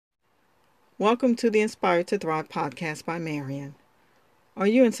Welcome to the Inspired to Thrive podcast by Marian. Are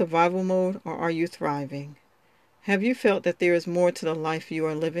you in survival mode or are you thriving? Have you felt that there is more to the life you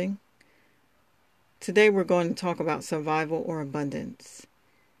are living? Today we're going to talk about survival or abundance.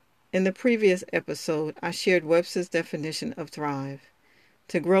 In the previous episode, I shared Webster's definition of thrive: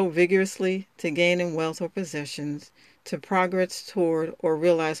 to grow vigorously, to gain in wealth or possessions, to progress toward or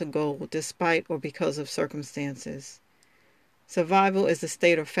realize a goal despite or because of circumstances. Survival is the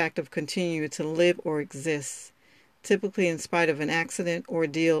state or fact of continuing to live or exist, typically in spite of an accident,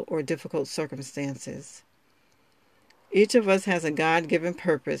 ordeal, or difficult circumstances. Each of us has a God-given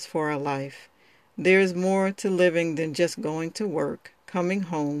purpose for our life. There is more to living than just going to work, coming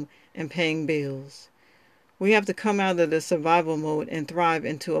home, and paying bills. We have to come out of the survival mode and thrive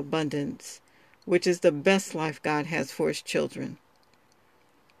into abundance, which is the best life God has for His children.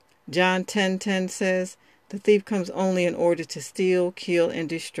 John 10:10 says, "The thief comes only in order to steal, kill, and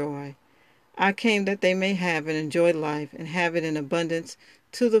destroy. I came that they may have and enjoy life and have it in abundance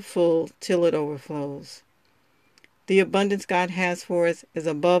to the full till it overflows." The abundance God has for us is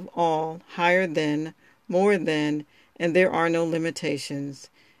above all, higher than, more than, and there are no limitations.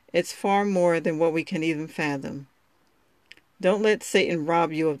 It's far more than what we can even fathom. Don't let Satan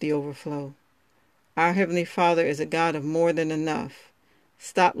rob you of the overflow. Our Heavenly Father is a God of more than enough.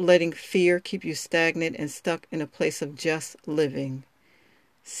 Stop letting fear keep you stagnant and stuck in a place of just living.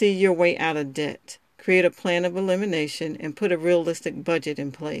 See your way out of debt. Create a plan of elimination and put a realistic budget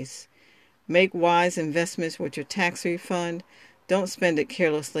in place. Make wise investments with your tax refund. Don't spend it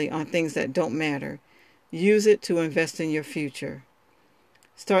carelessly on things that don't matter. Use it to invest in your future.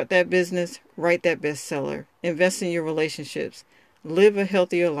 Start that business, write that bestseller, invest in your relationships, live a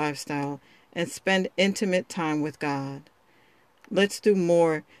healthier lifestyle, and spend intimate time with God. Let's do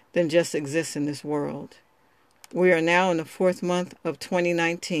more than just exist in this world. We are now in the 4th month of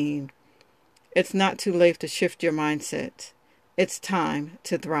 2019. It's not too late to shift your mindset. It's time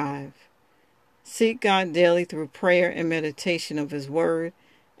to thrive. Seek God daily through prayer and meditation of His Word.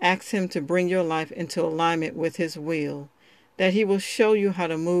 Ask Him to bring your life into alignment with His will, that He will show you how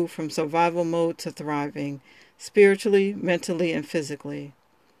to move from survival mode to thriving, spiritually, mentally, and physically.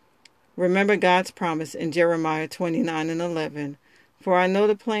 Remember God's promise in Jeremiah 29:11. "For I know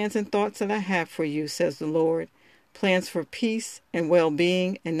the plans and thoughts that I have for you, says the Lord, plans for peace and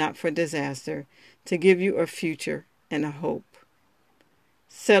well-being and not for disaster, to give you a future and a hope."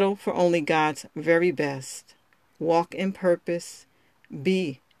 Settle for only God's very best. Walk in purpose.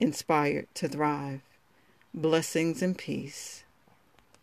 Be inspired to thrive. Blessings and peace.